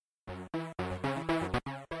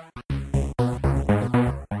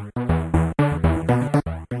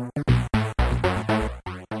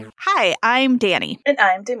Hi, I'm Danny. And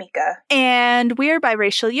I'm Damika. And we're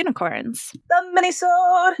Biracial Unicorns. The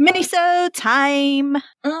Minisode! Minisode time!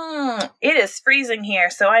 It is freezing here,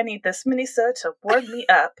 so I need this Minisode to warm me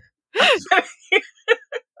up.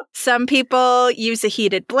 Some people use a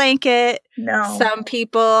heated blanket. No. Some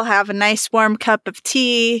people have a nice warm cup of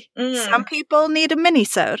tea. Some people need a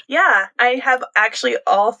minisode. Yeah, I have actually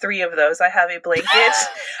all three of those. I have a blanket.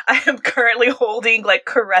 I am currently holding,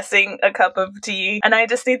 caressing a cup of tea, and I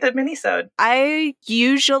just need the minisode. I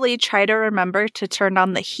usually try to remember to turn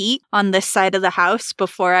on the heat on this side of the house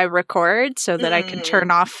before I record so that I can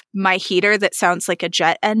turn off my heater that sounds like a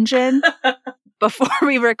jet engine. Before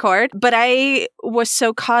we record, but I was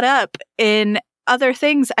so caught up in other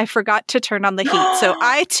things, I forgot to turn on the heat. So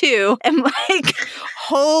I too am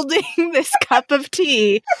holding this cup of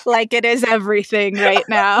tea like it is everything right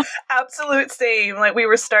now. Absolute same. We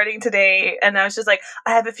were starting today and I was just like,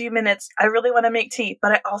 I have a few minutes. I really want to make tea,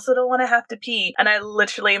 but I also don't want to have to pee. And my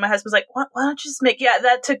husband was like, why don't you just make,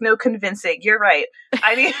 that took no convincing. You're right.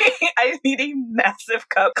 I need a massive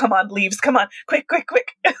cup. Come on, leaves. Come on. Quick.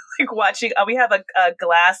 Watching. We have a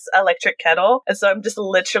glass electric kettle. And so I'm just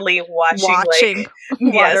literally watching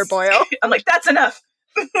water boil. I'm like, that's enough.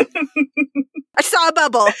 I saw a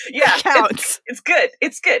bubble. Yeah. It counts. It's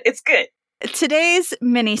good. Today's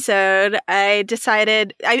minisode, I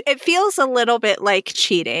decided, it feels a little bit like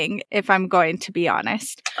cheating, if I'm going to be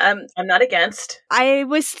honest. I'm not against. I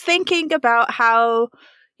was thinking about how,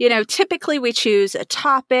 typically we choose a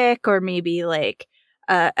topic or maybe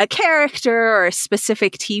a character or a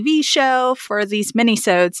specific TV show for these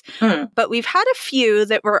minisodes, but we've had a few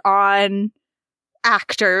that were on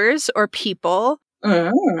actors or people,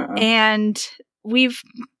 and we've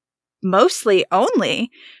mostly only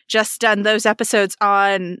just done those episodes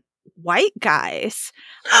on white guys.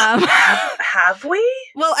 Have we?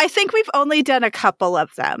 Well, I think we've only done a couple of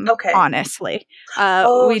them, honestly.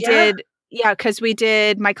 Did... Yeah, because we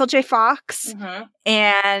did Michael J. Fox,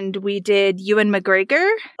 and we did Ewan McGregor.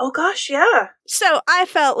 Oh, gosh, yeah. So I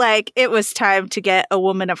felt like it was time to get a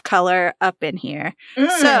woman of color up in here.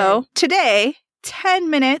 So today, 10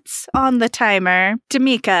 minutes on the timer.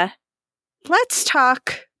 Damika, let's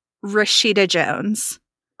talk Rashida Jones.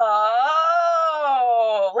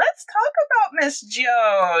 Oh, let's talk about Miss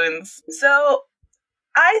Jones. So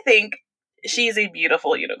I think she's a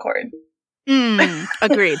beautiful unicorn.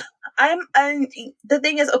 Agreed. And the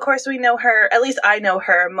thing is, of course, we know her, at least I know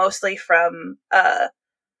her mostly from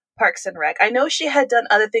Parks and Rec. I know she had done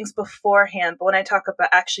other things beforehand, but when I talk about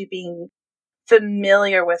actually being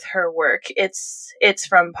familiar with her work, it's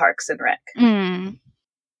from Parks and Rec.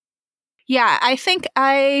 Yeah, I think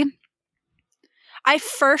I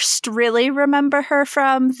first really remember her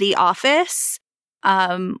from The Office,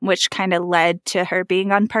 which kind of led to her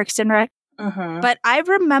being on Parks and Rec. But I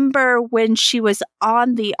remember when she was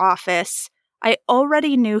on The Office, I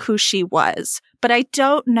already knew who she was, but I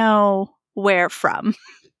don't know where from.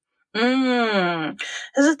 The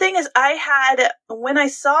thing is, when I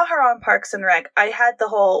saw her on Parks and Rec, I had the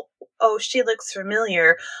whole, oh, she looks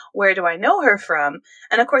familiar. Where do I know her from?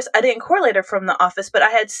 And of course, I didn't correlate her from The Office, but I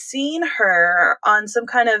had seen her on some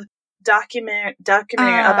kind of documentary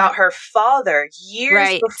about her father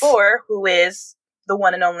years before, who is the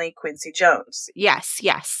one and only Quincy Jones. Yes.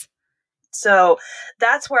 So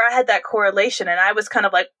that's where I had that correlation, and I was kind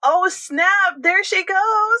of like, oh, snap, there she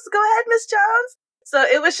goes. Go ahead, Miss Jones. So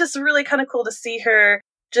it was just really kind of cool to see her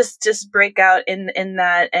just break out in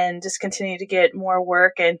that and just continue to get more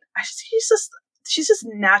work. And she's just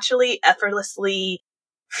naturally, effortlessly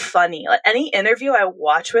funny. Any interview I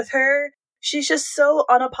watch with her, she's just so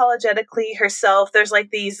unapologetically herself. There's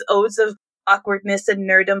these odes of awkwardness and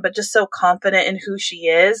nerdom, but just so confident in who she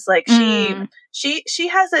is. She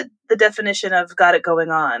has the definition of got it going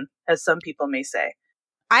on, as some people may say.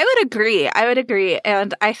 I would agree.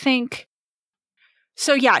 And I think,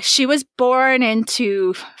 so yeah, she was born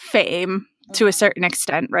into fame to a certain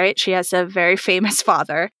extent, right? She has a very famous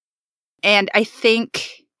father. And I think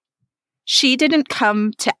she didn't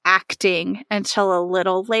come to acting until a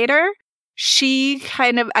little later. She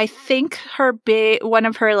kind of, I think one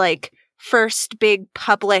of her first big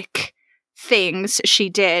public things she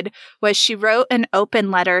did was she wrote an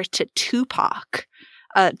open letter to Tupac.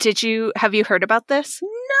 Have you heard about this?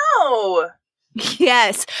 No.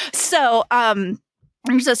 Yes. So,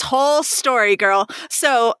 there's this whole story, girl.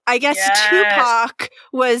 So I guess Tupac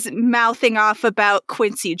was mouthing off about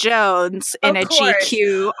Quincy Jones in a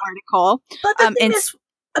GQ article. But the thing is,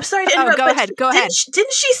 I'm sorry to interrupt. Go ahead.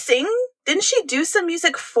 Didn't she sing? Didn't she do some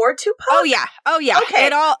music for Tupac? Oh yeah. Okay.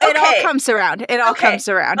 It all comes around. Comes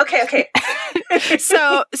around. Okay.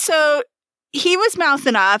 So he was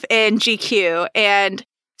mouthing off in GQ and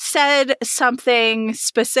said something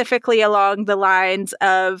specifically along the lines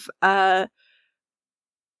of, well,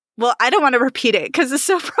 I don't want to repeat it because it's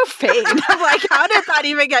so profane. I'm like, how did that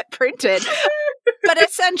even get printed? But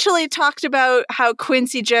essentially talked about how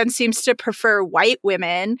Quincy Jones seems to prefer white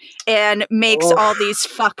women and makes all these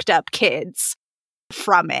fucked up kids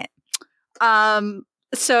from it.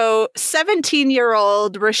 So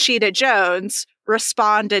 17-year-old Rashida Jones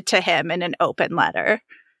responded to him in an open letter.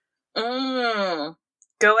 Go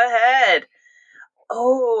ahead.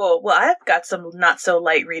 Oh, well, I've got some not so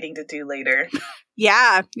light reading to do later.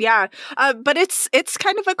 Yeah. But it's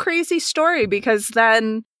kind of a crazy story because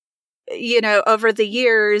then, over the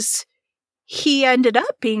years, he ended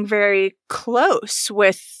up being very close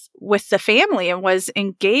with the family and was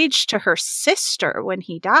engaged to her sister when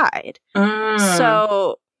he died.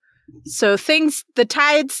 So the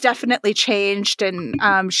tides definitely changed, and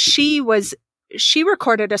she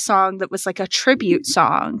recorded a song that was like a tribute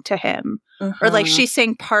song to him, or like she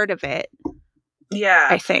sang part of it. Yeah,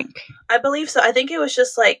 I think. I believe so. I think it was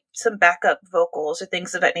just like some backup vocals or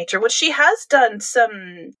things of that nature, which she has done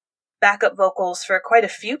some backup vocals for quite a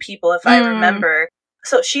few people, if I remember.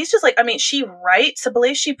 So she's just like, I mean, she writes, I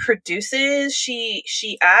believe she produces,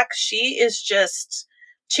 she acts,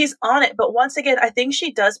 she's on it. But once again, I think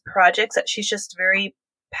she does projects that she's just very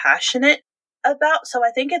passionate about. So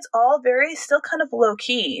I think it's all very still kind of low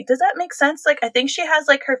key. Does that make sense? Like, I think she has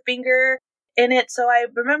like her finger in it. So I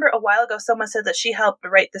remember a while ago, someone said that she helped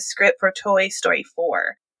write the script for Toy Story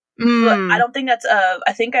 4. But I don't think that's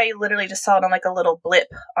I think I literally just saw it on like a little blip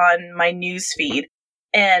on my news feed.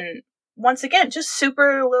 And once again, just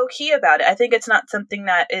super low key about it. I think it's not something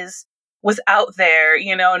that was out there,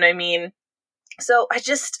 you know what I mean? So I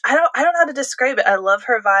don't know how to describe it. I love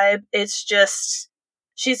her vibe. It's just,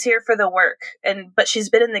 she's here for the work, but she's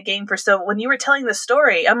been in the game when you were telling the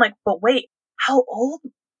story, I'm like, but wait, how old?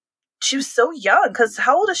 She was so young, because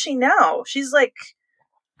how old is she now? She's like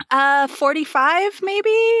 45 maybe.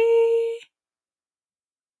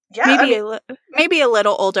 Yeah, maybe a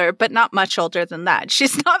little older, but not much older than that.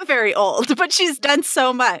 She's not very old, but she's done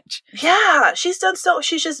so much. Yeah, she's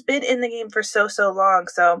just been in the game for so long.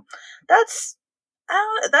 So that's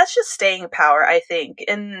just staying power, I think.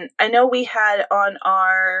 And I know we had on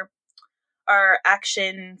our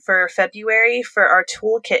action for February for our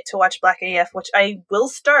toolkit to watch Black AF, which I will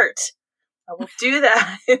start. I will do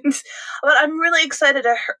that. But I'm really excited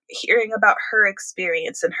hearing about her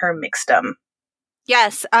experience and her mixdom.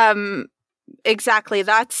 Yes, exactly.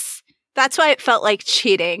 That's why it felt like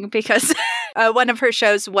cheating, because one of her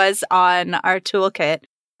shows was on our toolkit.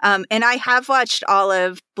 And I have watched all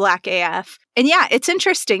of Black AF. And yeah, it's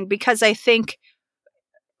interesting because I think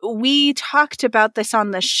we talked about this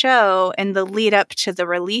on the show in the lead up to the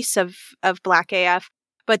release of Black AF,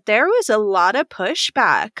 but there was a lot of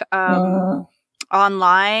pushback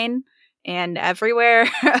online and everywhere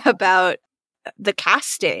about the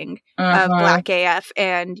casting of Black AF.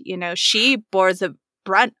 And, she bore the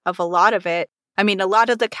brunt of a lot of it. I mean, a lot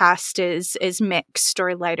of the cast is mixed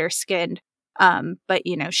or lighter skinned. But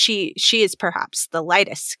she is perhaps the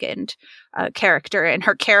lightest skinned character, and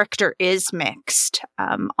her character is mixed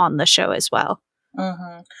on the show as well.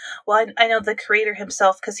 Well, I know the creator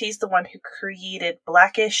himself, because he's the one who created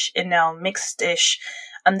Blackish and now Mixedish.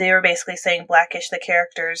 They were basically saying Blackish, the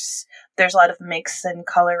characters, there's a lot of mix and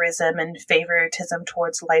colorism and favoritism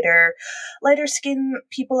towards lighter skinned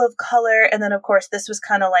people of color. And then, of course, this was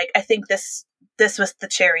kind of like, I think this was the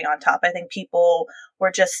cherry on top. I think people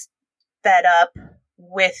were just fed up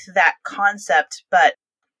with that concept. But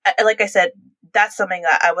like I said, that's something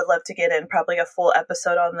that I would love to get in, probably a full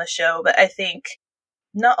episode on the show. But I think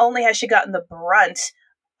not only has she gotten the brunt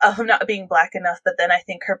of not being black enough, but then I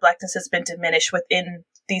think her blackness has been diminished within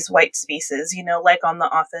these white spaces, like on The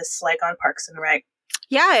Office, like on Parks and Rec.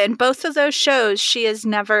 Yeah, in both of those shows, she is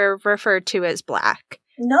never referred to as black.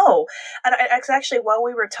 No. And actually, while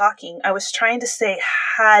we were talking, I was trying to say,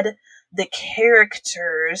 had the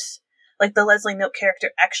characters, like the Leslie Knope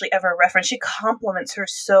character, actually ever referenced? She compliments her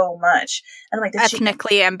so much. And I'm like,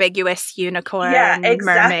 ethnically ambiguous unicorn, exactly.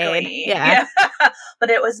 mermaid. Yeah. But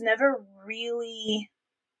it was never really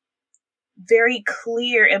very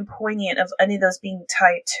clear and poignant of any of those being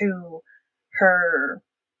tied to her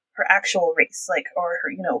actual race, like, or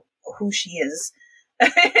her, who she is.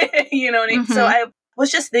 You know what I mean? So I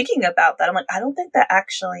was just thinking about that. I'm like, I don't think that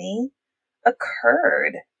actually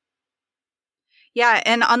occurred. Yeah,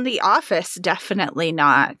 and on The Office, definitely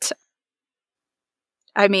not.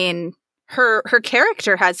 I mean, her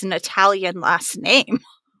character has an Italian last name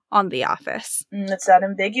on The Office. It's that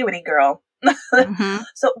ambiguity, girl. Mm-hmm.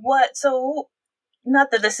 So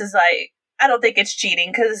not that this is like, I don't think it's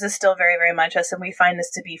cheating because this is still very, very much us and we find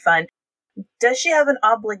this to be fun. Does she have an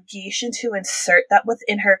obligation to insert that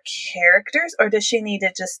within her characters, or does she need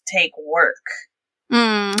to just take work?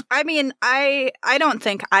 I mean, I don't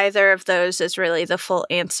think either of those is really the full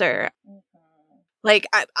answer. Mm-hmm. Like,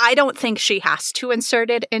 I don't think she has to insert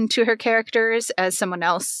it into her characters as someone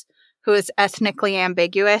else who is ethnically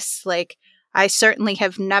ambiguous. Like, I certainly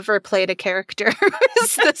have never played a character who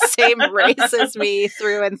is the same race as me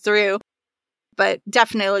through and through, but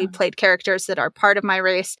definitely played characters that are part of my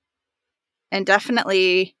race, and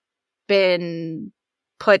definitely been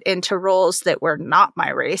put into roles that were not my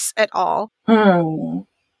race at all.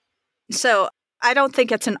 So I don't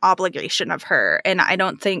think it's an obligation of her, and I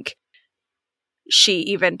don't think she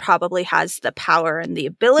even probably has the power and the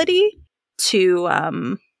ability to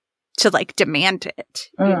like demand it,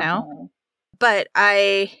 you know? But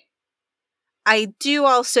I do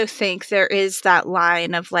also think there is that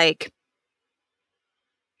line of like,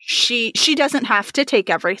 she doesn't have to take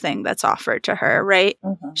everything that's offered to her, right?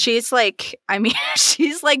 She's like, I mean,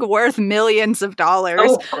 she's like worth millions of dollars.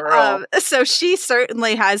 Oh, girl. So she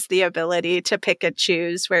certainly has the ability to pick and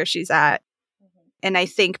choose where she's at. And I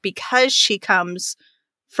think because she comes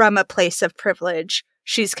from a place of privilege,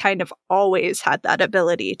 she's kind of always had that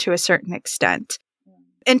ability to a certain extent.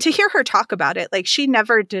 And to hear her talk about it, like, she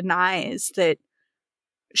never denies that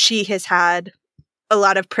she has had a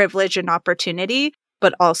lot of privilege and opportunity,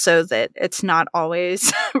 but also that it's not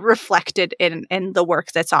always reflected in the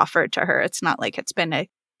work that's offered to her. It's not like it's been an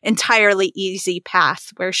entirely easy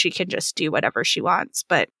path where she can just do whatever she wants.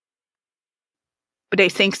 But I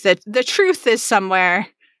think that the truth is somewhere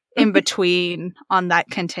in between on that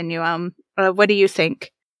continuum. What do you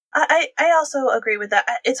think? I also agree with that.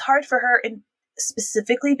 It's hard for her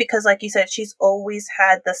specifically because, like you said, she's always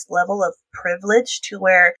had this level of privilege to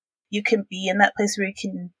where you can be in that place where you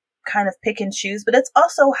can kind of pick and choose, but it's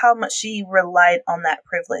also how much she relied on that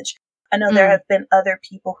privilege. I know there have been other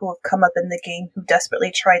people who have come up in the game who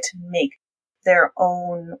desperately try to make their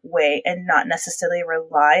own way and not necessarily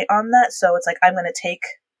rely on that. So it's like, I'm going to take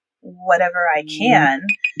whatever I can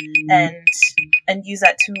and use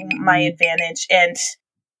that to my advantage. And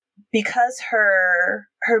because her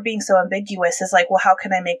being so ambiguous is like, well, how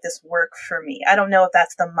can I make this work for me? I don't know if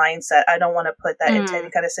that's the mindset. I don't want to put that into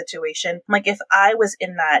any kind of situation. Like, if I was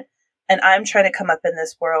in that and I'm trying to come up in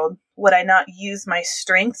this world, would I not use my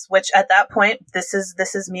strengths? Which at that point, this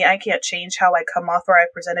is me. I can't change how I come off or I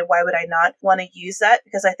present it. Why would I not want to use that?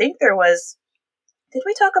 Because I think did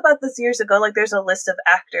we talk about this years ago? Like, there's a list of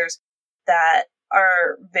actors that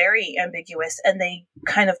are very ambiguous and they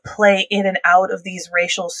kind of play in and out of these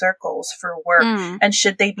racial circles for work. And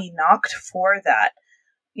should they be knocked for that?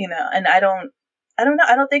 You know, and I don't know.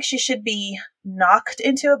 I don't think she should be knocked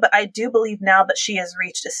into it, but I do believe now that she has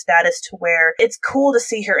reached a status to where it's cool to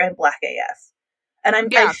see her in Black AF. And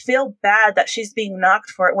I feel bad that she's being knocked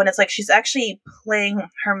for it when it's like she's actually playing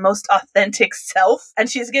her most authentic self and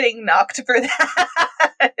she's getting knocked for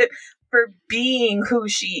that. For being who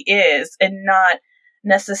she is and not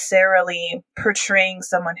necessarily portraying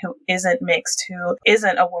someone who isn't mixed, who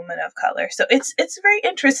isn't a woman of color. So it's very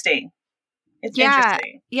interesting. It's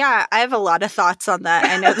interesting. Yeah, I have a lot of thoughts on that.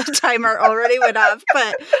 I know the timer already went off,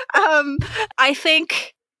 but I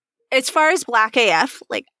think as far as Black AF,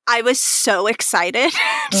 like, I was so excited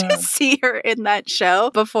to see her in that show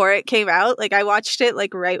before it came out. Like, I watched it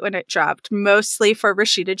like right when it dropped, mostly for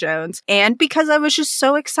Rashida Jones. And because I was just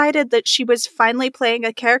so excited that she was finally playing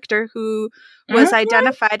a character who was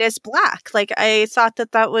identified as Black. Like, I thought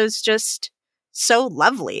that was just so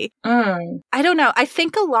lovely. I don't know. I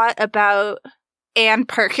think a lot about Ann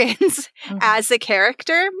Perkins as a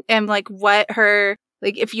character and like what her,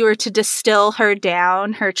 like, if you were to distill her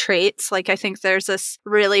down, her traits, like, I think there's this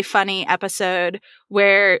really funny episode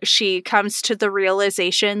where she comes to the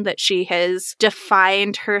realization that she has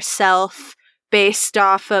defined herself based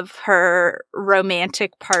off of her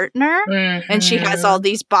romantic partner. And she has all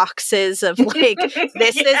these boxes of like,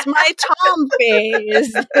 this is my Tom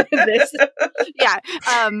phase.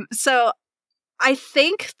 So I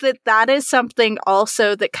think that is something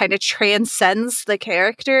also that kind of transcends the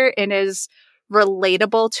character and is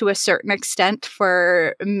relatable to a certain extent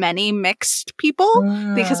for many mixed people,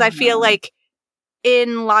 because I feel like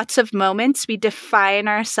in lots of moments we define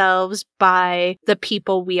ourselves by the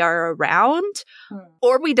people we are around,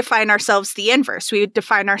 or we define ourselves the inverse. We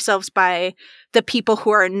define ourselves by the people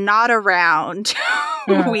who are not around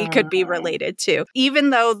who we could be related to.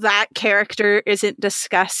 Even though that character isn't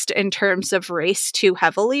discussed in terms of race too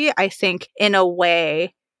heavily, I think in a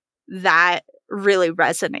way that really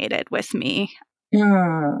resonated with me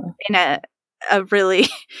Mm. in a really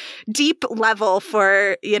deep level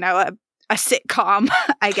for, a sitcom,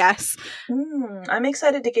 I guess. I'm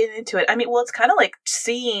excited to get into it. I mean, well, it's kind of like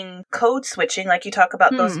seeing code switching, like you talk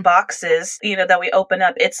about those boxes, that we open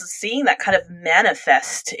up. It's seeing that kind of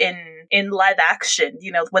manifest in live action,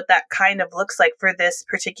 what that kind of looks like for this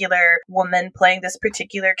particular woman playing this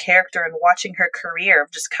particular character and watching her career,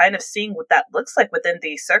 of just kind of seeing what that looks like within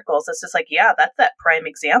these circles. It's just like, yeah, that's that prime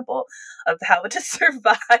example of how to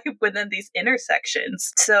survive within these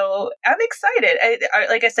intersections. So I'm excited.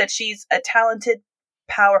 Like I said, she's a talented,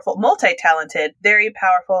 powerful, multi-talented, very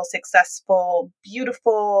powerful, successful,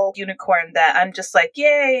 beautiful unicorn that I'm just like,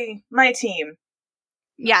 yay, my team.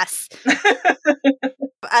 Yes.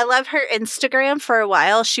 I love her Instagram. For a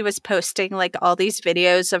while, she was posting like all these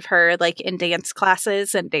videos of her like in dance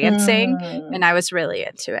classes and dancing, and I was really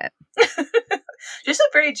into it. Just a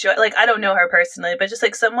very joy, like, I don't know her personally, but just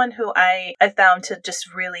like someone who I found to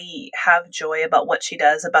just really have joy about what she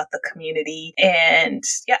does, about the community. And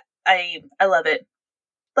yeah, I love it.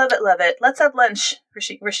 Love it, love it. Let's have lunch,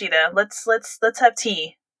 Rashida. Let's have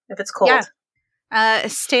tea if it's cold. Yeah. A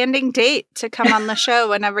standing date to come on the show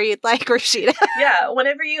whenever you'd like, Rashida. Yeah,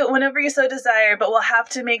 whenever you so desire, but we'll have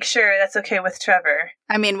to make sure that's okay with Trevor.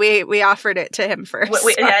 I mean, we offered it to him first.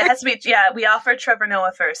 Yeah, it has to be. Yeah, we offered Trevor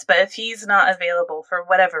Noah first, but if he's not available for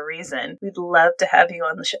whatever reason, we'd love to have you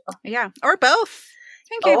on the show. Yeah, or both.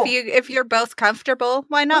 I think if you're both comfortable,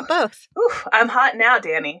 why not both? Oof, I'm hot now,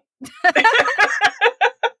 Danny.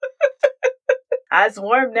 Eyes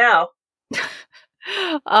warm now.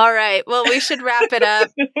 All right. Well, we should wrap it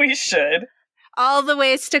up. We should. All the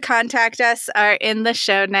ways to contact us are in the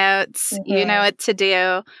show notes. Mm-hmm. You know what to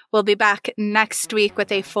do. We'll be back next week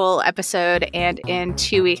with a full episode and in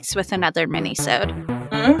 2 weeks with another mini-sode.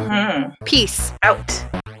 Mm-hmm. Peace. Out.